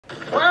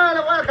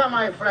Well, welcome,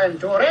 my friend,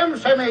 to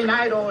Remsemi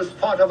Naido's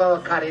portable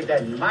curry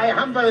den, my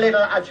humble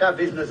little acha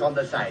business on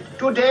the side.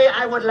 Today,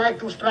 I would like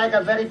to strike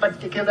a very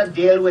particular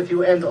deal with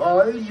you and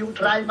all. You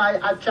try my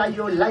acha,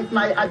 you like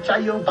my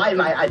acha, you buy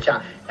my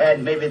acha.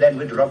 And maybe then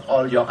we drop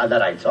all your other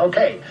rights.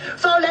 Okay,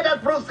 so let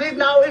us proceed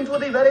now into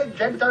the very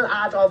gentle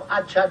art of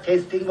acha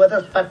tasting with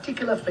a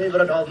particular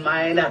favorite of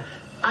mine,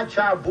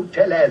 acha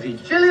butelezi,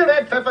 chili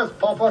red peppers,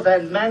 pawpaws,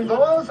 and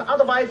mangoes,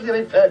 otherwise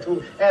referred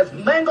to as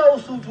mango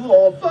sutu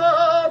or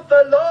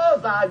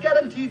buffaloes, are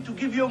guaranteed to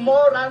give you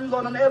more runs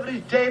on an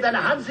average day than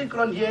Hansi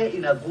Cronje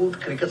in a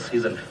good cricket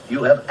season.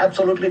 You have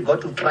absolutely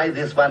got to try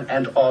this one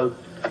and all.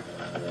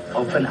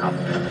 Open up.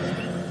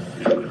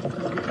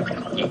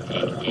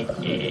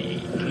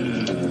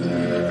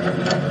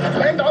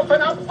 And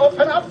open up,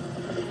 open up.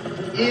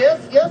 Yes,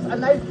 yes, a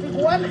nice big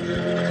one.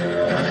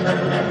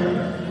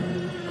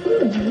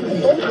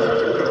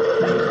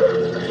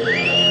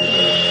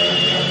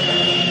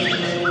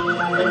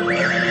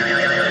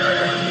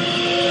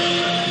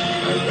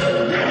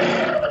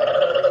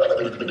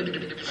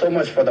 So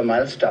much for the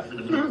mild stuff.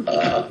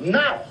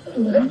 Now,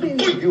 let me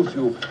introduce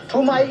you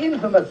to my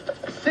infamous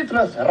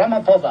citrus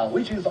Ramaphosa,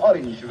 which is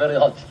orange, very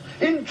hot.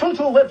 In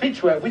Chunchu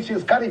Wepichwe, which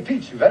is curry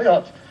peach, very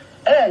hot.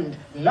 And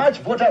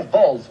Nach Butters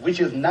Balls, which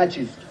is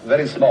nachis,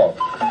 very small.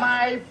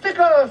 My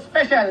pickle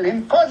special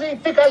in Cozy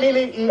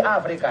Piccalilli e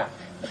Africa.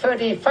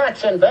 30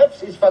 farts and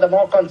burps is for the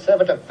more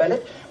conservative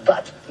palate,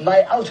 but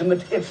my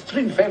ultimate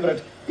extreme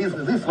favorite is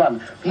this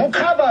one.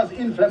 Mukaba's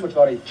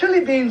inflammatory.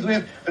 Chili beans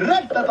with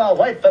red pepper,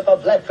 white pepper,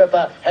 black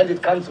pepper, and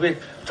it comes with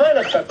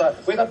toilet pepper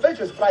with a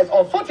purchase price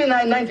of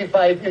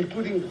 $49.95,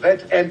 including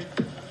VAT and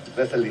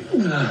Vaseline.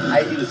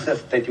 I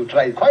insist that you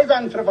try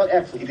Khoisan Triple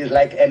X. It is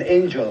like an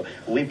angel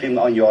weeping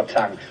on your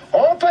tongue.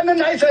 Open and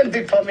nice and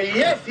big for me.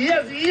 Yes,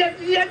 yes, yes,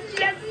 yes,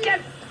 yes,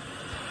 yes.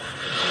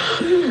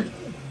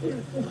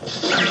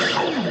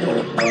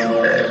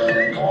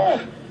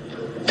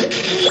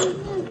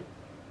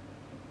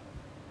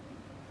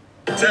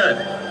 Ted.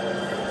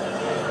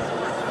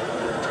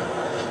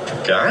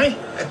 Guy? I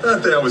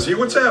thought that was you.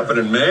 What's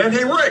happening, man?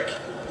 Hey, Rick.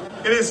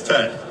 It is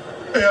Ted.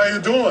 Hey, how you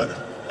doing?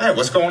 Hey,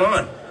 what's going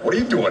on? What are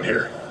you doing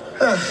here?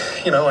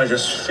 I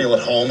just feel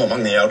at home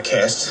among the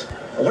outcasts.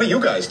 What are you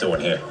guys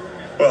doing here?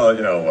 Well,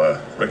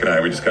 Rick and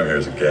I, we just come here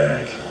as a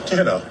gag.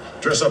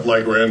 Dress up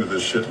like we're into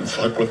this shit and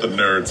fuck with the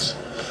nerds.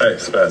 Hey,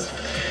 Spaz,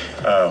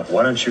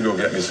 why don't you go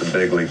get me some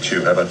Big League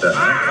Chew? How about that?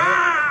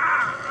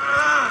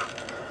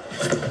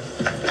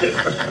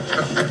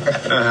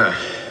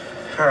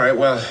 All right,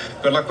 well,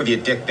 good luck with your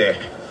dick there.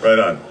 Right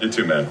on. You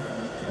too, man.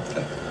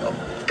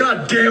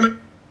 God damn it!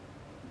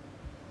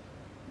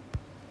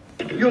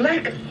 You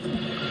like it?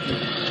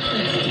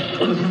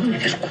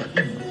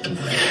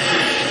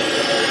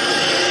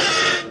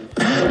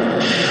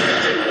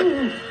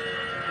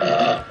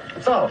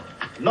 So,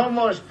 no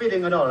more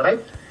speeding and all, right?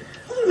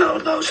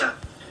 No, sir.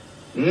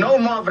 No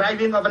more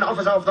bribing of an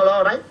officer of the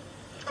law, right?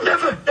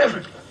 Never,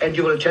 never. And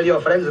you will tell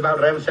your friends about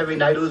Ramsemi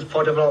Naidu's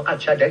portable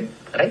acha den,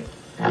 right?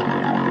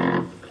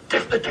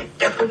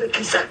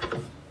 Definitely, sir.